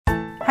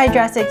Hi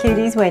Drastic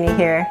Cuties, Winnie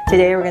here.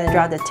 Today we're going to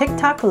draw the Tik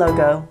Tok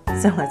logo,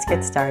 so let's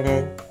get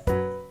started.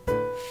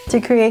 To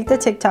create the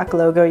Tik Tok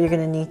logo, you're going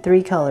to need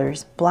three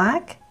colors: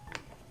 black,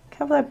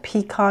 kind of a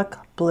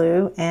peacock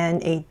blue,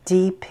 and a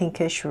deep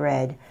pinkish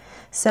red.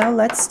 So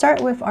let's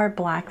start with our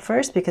black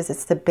first because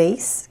it's the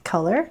base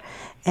color.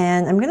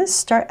 And I'm going to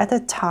start at the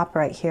top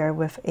right here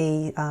with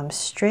a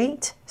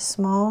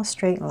small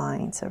straight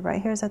line. So right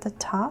here is at the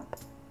top.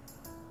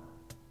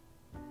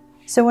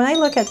 So when I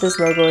look at this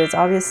logo, it's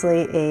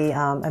obviously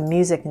a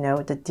music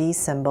note, the D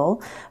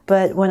symbol,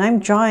 but when I'm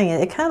drawing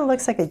it, it kind of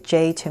looks like a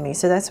J to me.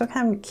 So that's what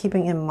I'm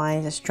keeping in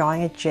mind, is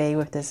drawing a J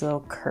with this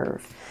little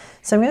curve.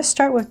 So I'm going to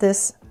start with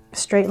this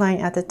straight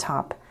line at the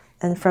top,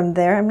 and from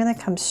there I'm going to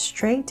come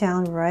straight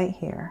down right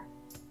here.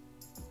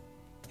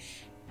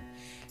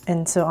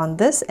 And so on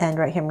this end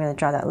right here, I'm going to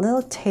draw that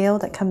little tail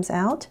that comes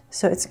out.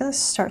 So it's going to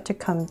start to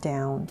come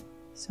down.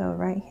 So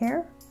right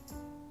here.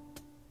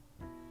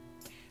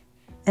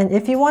 And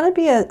if you want to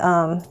be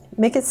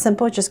make it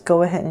simple, just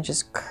go ahead and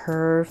just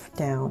curve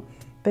down.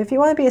 But if you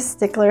want to be a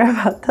stickler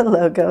about the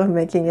logo,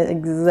 making it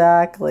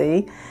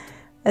exactly,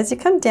 as you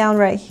come down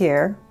right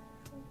here,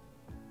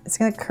 it's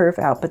going to curve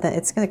out, but then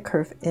it's going to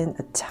curve in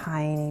a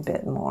tiny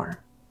bit more.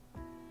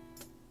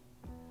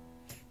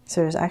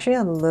 So there's actually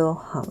a little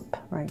hump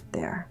right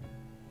there.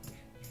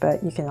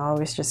 But you can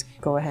always just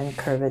go ahead and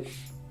curve it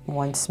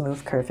one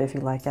smooth curve if you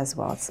like as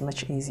well. It's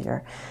much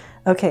easier.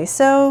 Okay,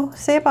 so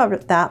say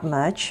about that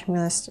much. I'm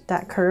going to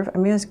that curve.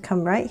 I'm going to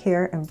come right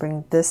here and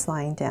bring this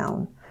line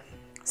down.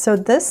 So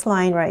this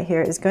line right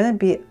here is going to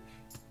be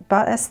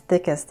about as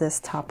thick as this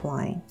top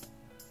line.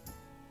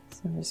 So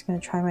I'm just going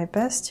to try my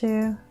best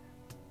to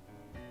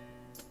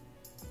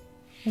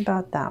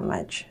about that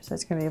much. So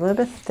it's going to be a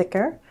little bit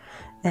thicker.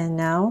 And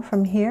now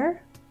from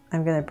here,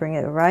 I'm going to bring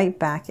it right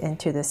back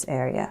into this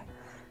area.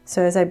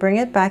 So as I bring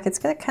it back, it's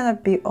going to kind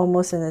of be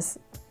almost in this,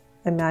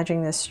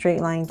 imagining this straight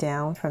line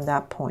down from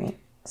that point.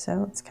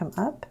 So let's come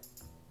up.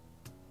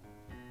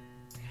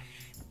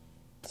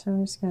 So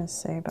I'm just going to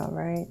say about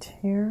right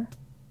here.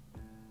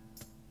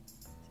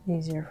 It's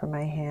easier for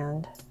my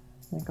hand.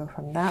 I'm going to go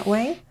from that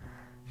way.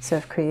 So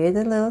I've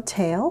created a little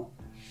tail.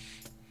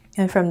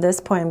 And from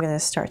this point, I'm going to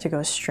start to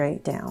go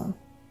straight down.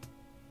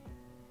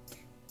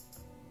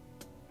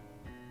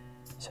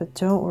 So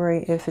don't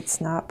worry if it's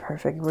not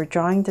perfect. We're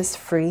drawing this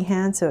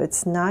freehand, so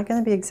it's not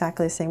going to be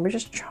exactly the same. We're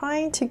just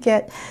trying to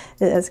get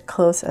it as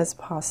close as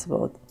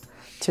possible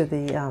to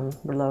the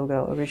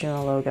logo,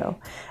 original logo.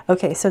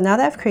 Okay, so now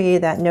that I've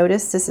created that,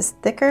 notice this is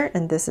thicker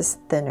and this is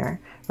thinner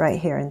right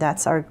here, and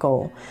that's our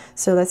goal.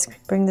 So let's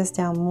bring this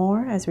down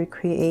more as we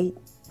create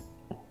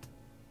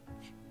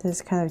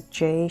this kind of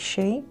J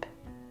shape.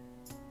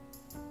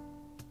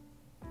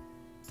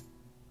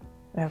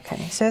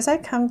 Okay, so as I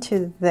come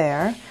to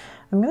there,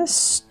 I'm going to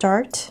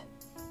start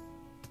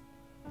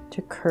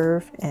to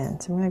curve in.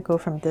 So I'm going to go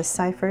from this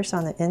side first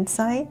on the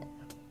inside.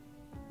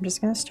 I'm just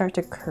going to start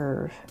to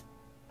curve.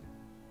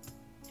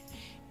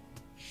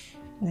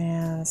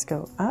 And let's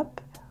go up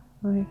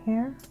right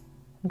here.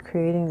 I'm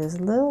creating this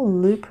little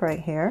loop right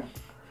here.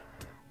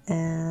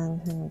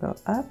 And then go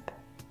up.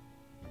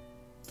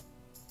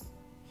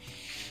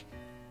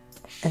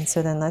 And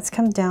so then let's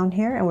come down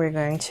here and we're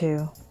going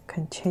to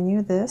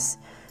continue this.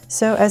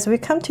 So as we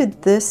come to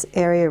this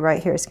area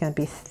right here, it's going to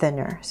be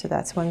thinner. So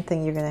that's one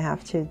thing you're going to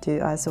have to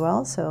do as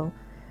well. So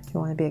if you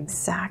want to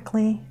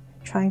be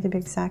trying to be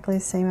exactly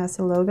the same as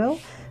the logo,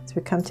 as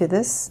we come to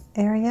this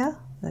area,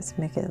 let's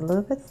make it a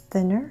little bit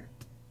thinner.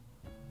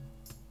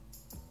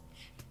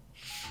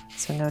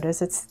 So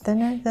notice it's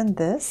thinner than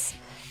this,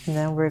 and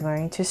then we're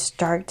going to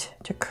start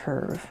to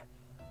curve.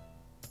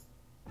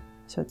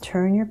 So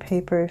turn your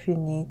paper if you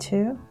need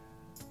to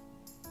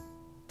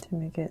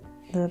make it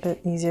a little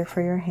bit easier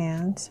for your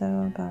hand.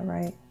 So about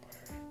right,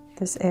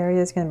 this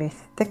area is going to be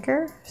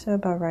thicker, so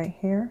about right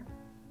here.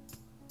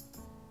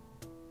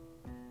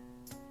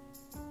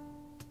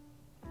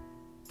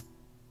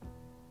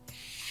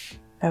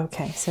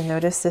 Okay, so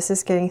notice this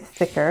is getting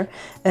thicker,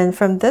 and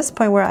from this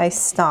point where I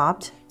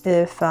stopped,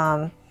 if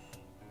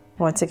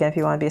once again, if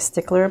you want to be a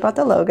stickler about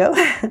the logo,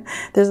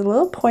 there's a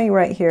little point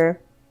right here,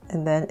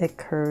 and then it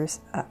curves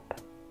up.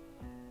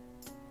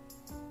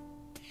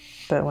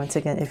 But once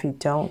again, if you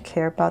don't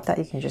care about that,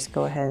 you can just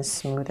go ahead and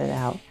smooth it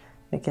out.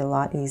 Make it a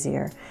lot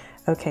easier.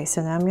 Okay,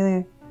 so now I'm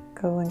going to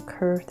go and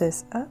curve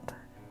this up,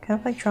 kind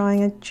of like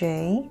drawing a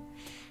J.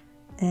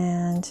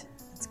 And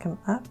let's come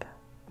up.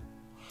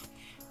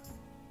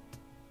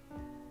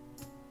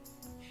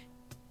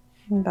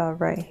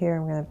 About right here,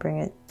 I'm going to bring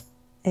it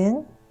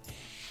in.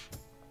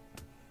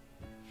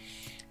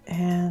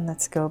 And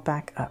let's go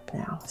back up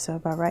now. So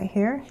about right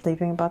here,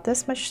 leaving about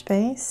this much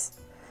space.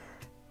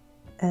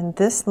 And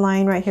this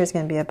line right here is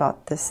going to be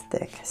about this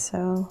thick.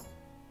 So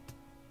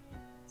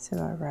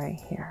about right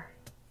here.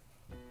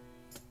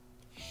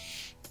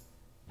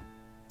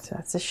 So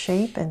that's the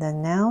shape. And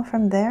then now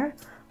from there,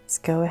 let's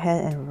go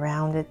ahead and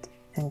round it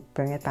and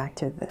bring it back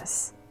to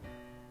this.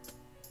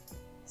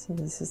 So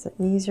this is the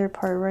easier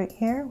part right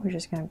here. We're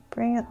just going to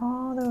bring it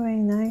all the way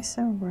nice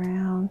and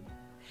round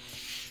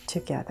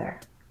together.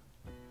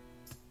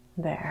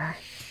 There.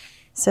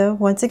 So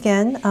once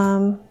again,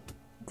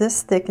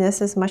 this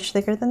thickness is much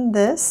thicker than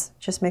this.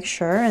 Just make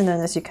sure, and then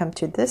as you come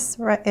to this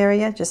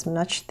area, just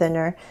much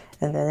thinner,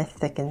 and then it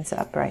thickens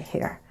up right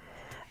here.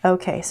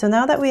 Okay, so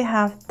now that we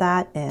have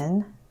that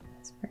in,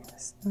 let's bring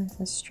this nice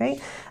and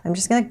straight. I'm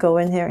just gonna go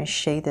in here and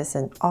shade this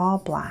in all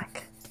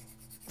black.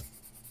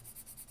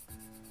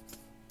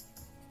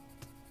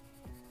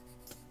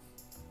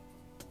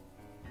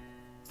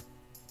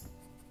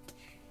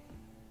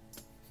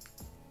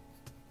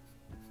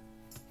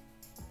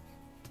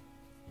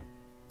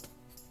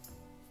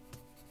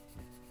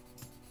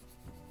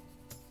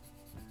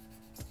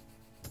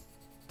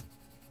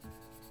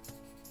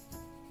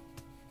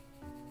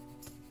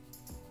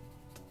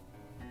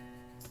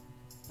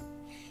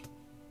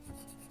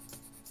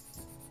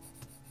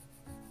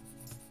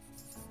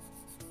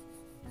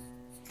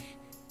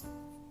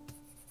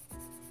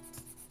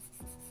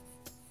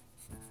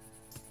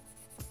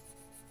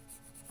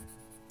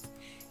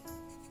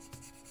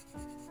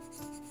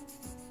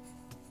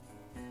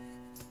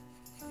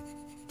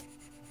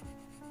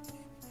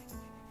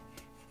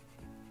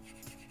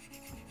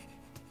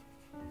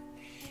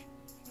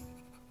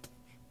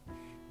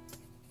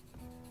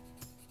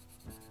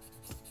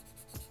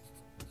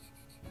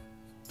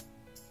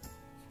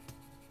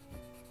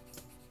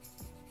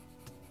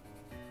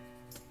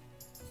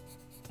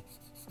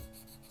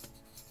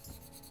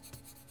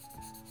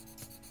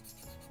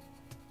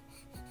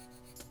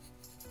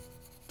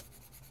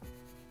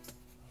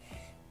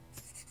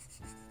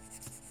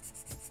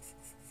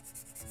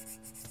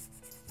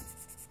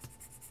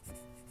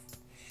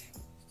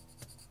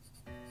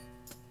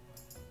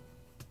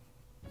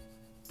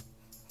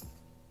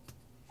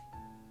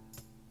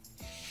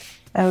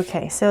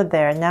 Okay, so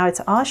there, now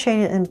it's all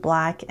shaded in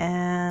black,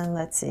 and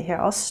let's see here,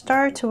 I'll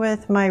start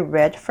with my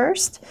red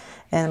first,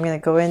 and I'm going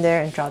to go in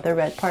there and draw the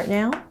red part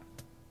now.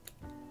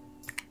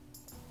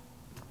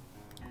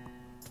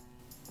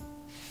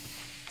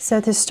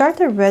 So to start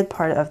the red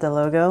part of the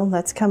logo,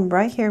 let's come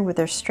right here where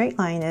the straight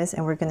line is,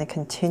 and we're going to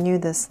continue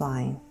this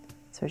line.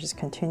 So just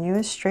continue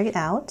it straight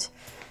out,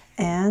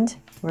 and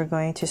we're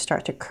going to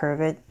start to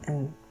curve it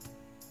and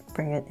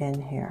bring it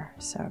in here.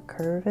 So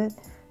curve it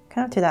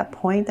kind of to that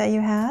point that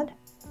you had.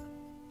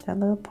 That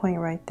little point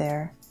right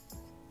there.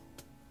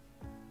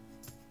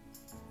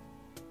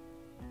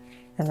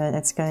 And then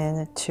it's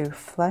going to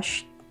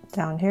flush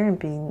down here and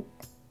be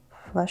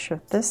flush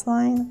with this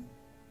line.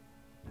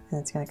 And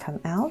it's going to come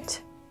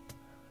out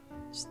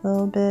just a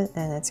little bit,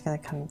 and it's going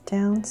to come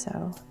down.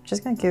 So I'm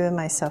just going to give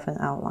myself an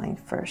outline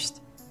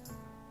first.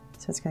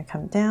 So it's going to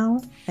come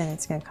down, and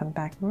it's going to come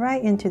back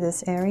right into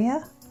this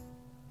area.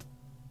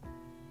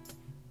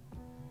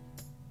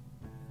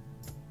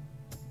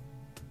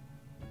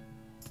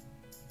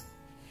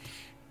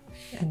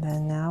 And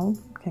then now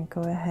we can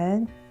go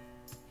ahead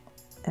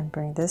and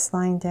bring this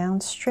line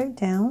down, straight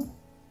down.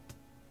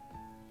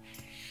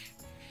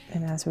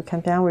 And as we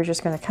come down, we're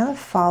just going to kind of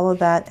follow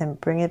that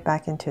and bring it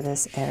back into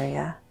this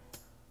area.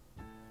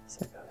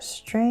 So go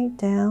straight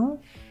down.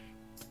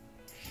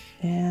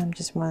 And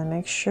just want to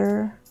make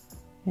sure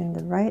in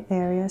the right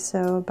area.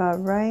 So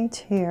about right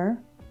here.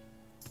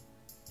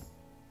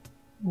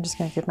 I'm just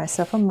going to give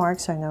myself a mark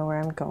so I know where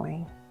I'm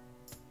going.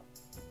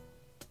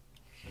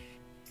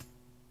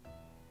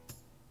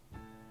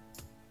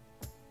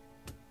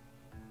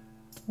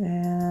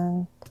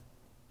 And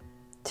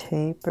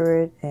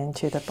taper it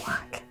into the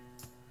black.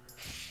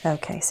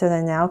 Okay, so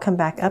then now come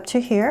back up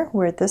to here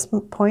where this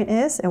point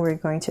is, and we're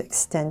going to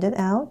extend it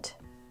out.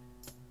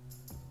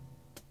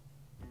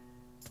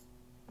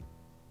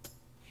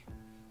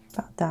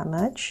 About that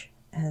much,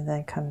 and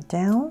then come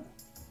down.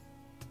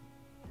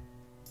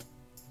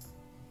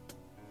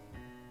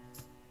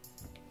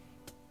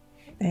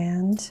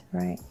 And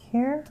right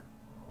here.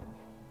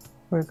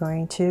 We're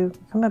going to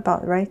come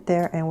about right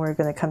there, and we're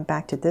going to come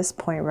back to this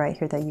point right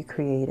here that you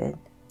created.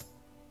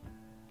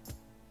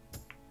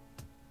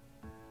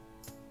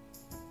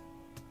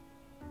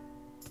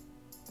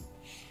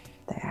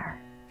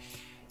 There.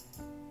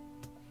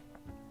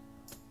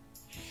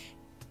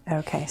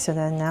 Okay, so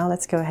then now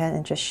let's go ahead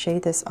and just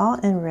shade this all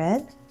in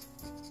red.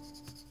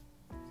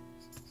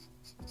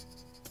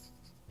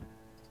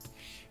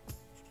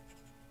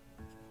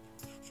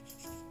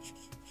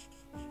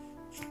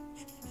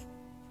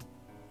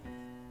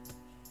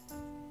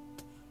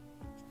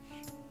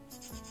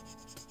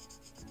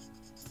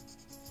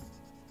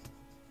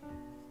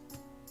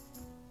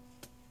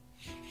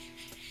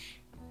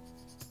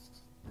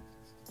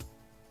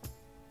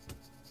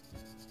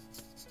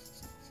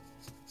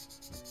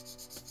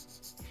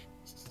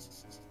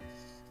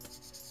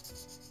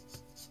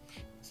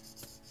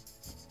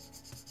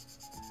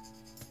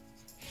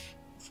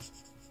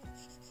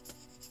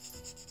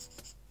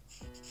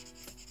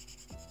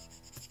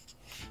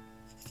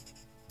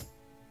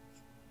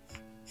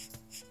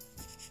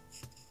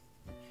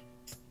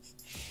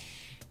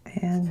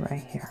 And right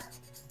here.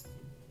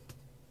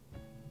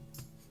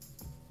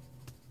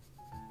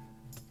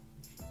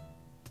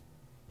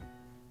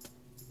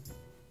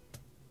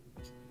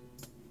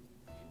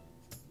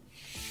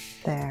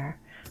 There.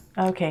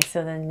 Okay,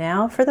 so then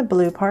now for the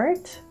blue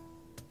part.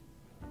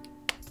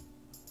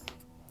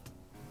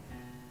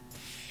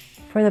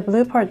 For the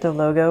blue part, the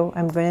logo,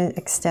 I'm going to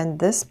extend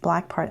this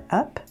black part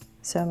up.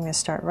 So I'm going to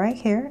start right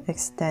here,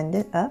 extend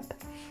it up,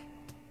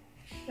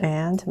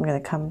 and I'm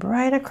going to come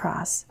right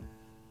across.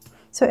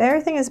 So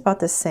everything is about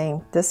the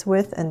same. This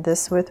width and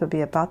this width will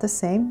be about the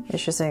same.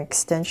 It's just an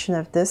extension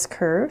of this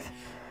curve,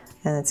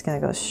 and it's going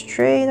to go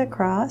straight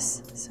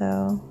across.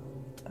 So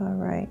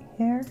right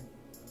here.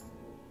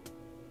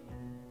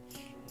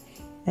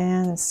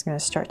 And it's going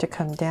to start to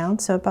come down.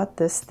 So about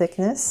this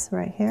thickness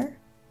right here.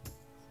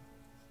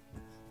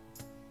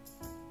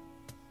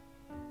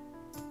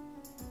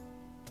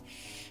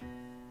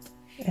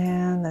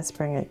 And let's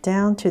bring it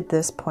down to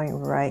this point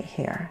right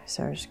here.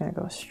 So we're just going to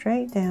go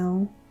straight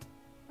down.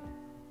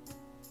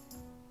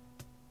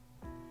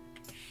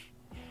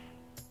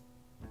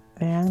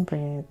 And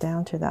bringing it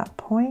down to that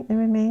point that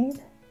we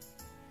made.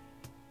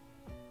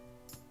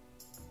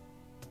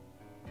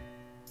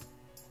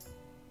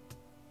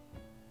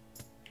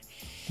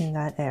 In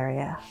that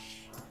area.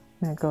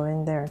 I'm going to go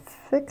in there and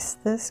fix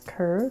this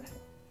curve.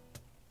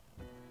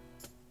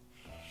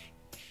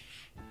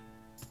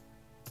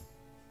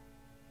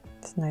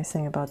 The nice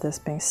thing about this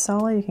being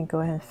solid, you can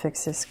go ahead and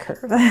fix this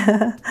curve.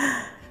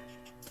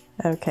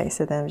 Okay,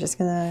 so then I'm just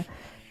gonna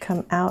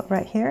come out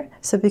right here.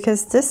 So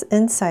because this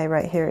inside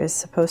right here is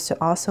supposed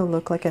to also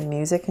look like a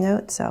music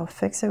note, so I'll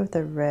fix it with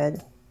the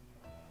red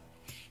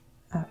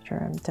after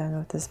I'm done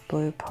with this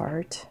blue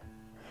part.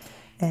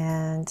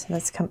 And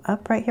let's come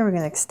up right here. We're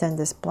gonna extend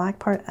this black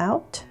part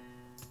out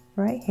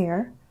right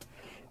here.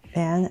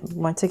 And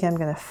once again, I'm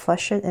gonna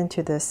flush it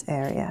into this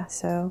area.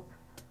 So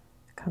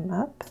come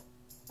up.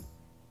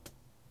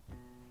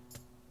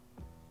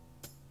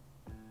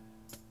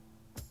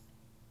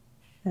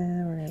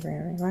 And we're going to bring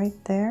it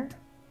right there.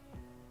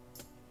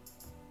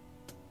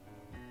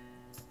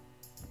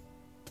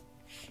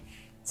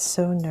 It's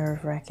so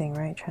nerve-wracking,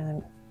 right?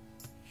 Trying to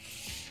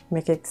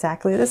make it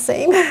exactly the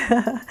same.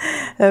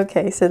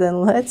 Okay, so then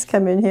let's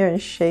come in here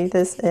and shade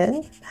this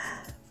in.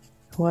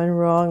 One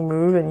wrong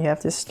move and you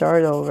have to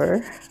start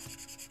over.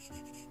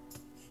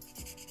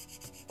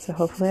 So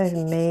hopefully I've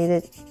made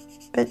it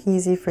a bit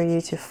easy for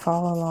you to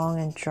follow along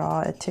and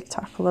draw a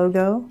TikTok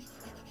logo.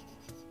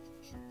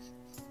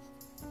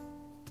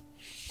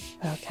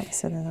 Okay,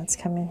 so then let's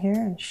come in here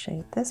and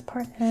shade this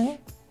part in.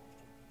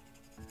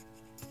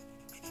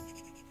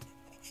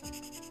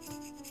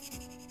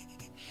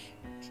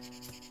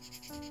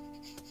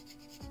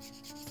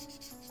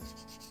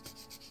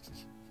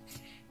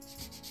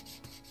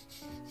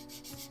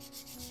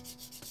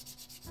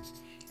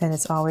 And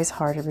it's always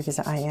harder because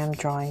I am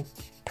drawing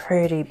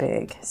pretty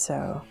big,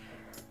 so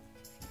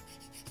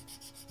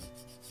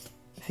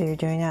if you're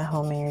doing it at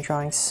home and you're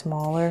drawing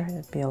smaller,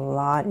 it'd be a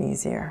lot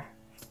easier.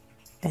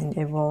 And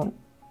it won't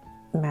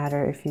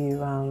matter if you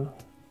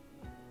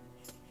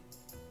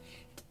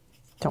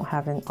don't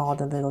have in all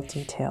the little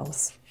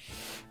details.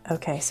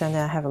 Okay, so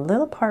then I have a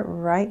little part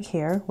right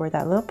here where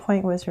that little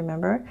point was,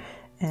 remember?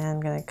 And I'm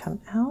gonna come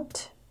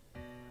out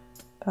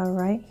about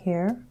right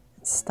here,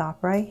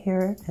 stop right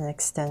here, and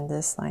extend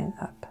this line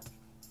up.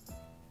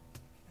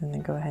 And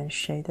then go ahead and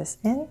shade this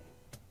in.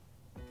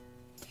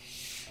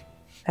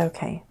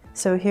 Okay,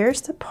 so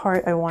here's the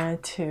part I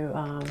wanted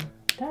to,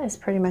 that is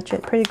pretty much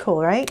it. Pretty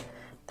cool, right?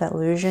 That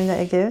illusion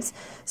that it gives.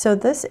 So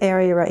this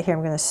area right here,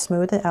 I'm going to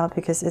smooth it out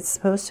because it's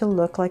supposed to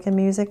look like a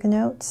music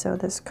note. So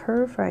this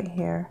curve right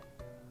here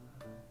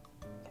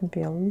can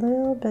be a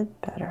little bit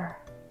better.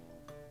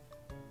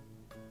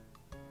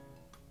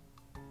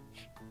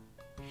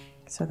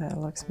 So that it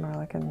looks more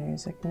like a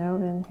music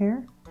note in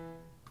here.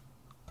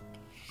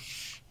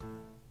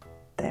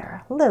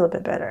 There, a little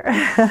bit better.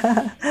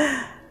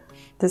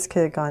 This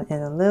could have gone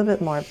in a little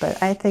bit more,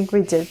 but I think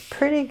we did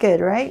pretty good,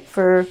 right?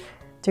 For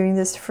doing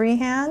this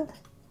freehand.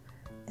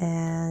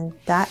 And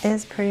that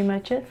is pretty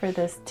much it for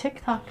this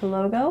TikTok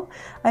logo.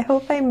 I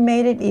hope I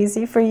made it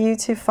easy for you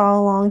to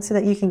follow along so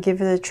that you can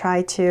give it a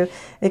try too.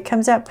 It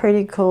comes out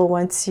pretty cool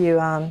once you,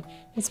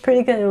 it's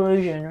pretty good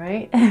illusion,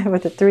 right?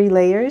 With the 3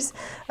 layers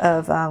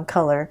of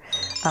color.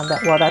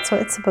 Well, that's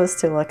what it's supposed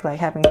to look like,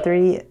 having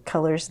 3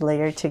 colors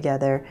layered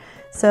together.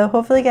 So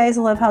hopefully you guys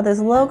love how this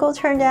logo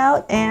turned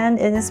out and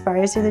it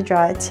inspires you to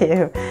draw it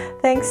too.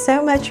 Thanks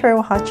so much for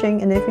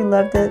watching, and if you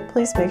loved it,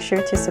 please make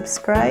sure to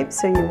subscribe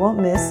so you won't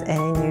miss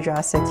any new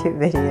Draw So Cute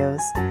videos.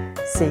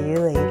 See you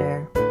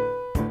later.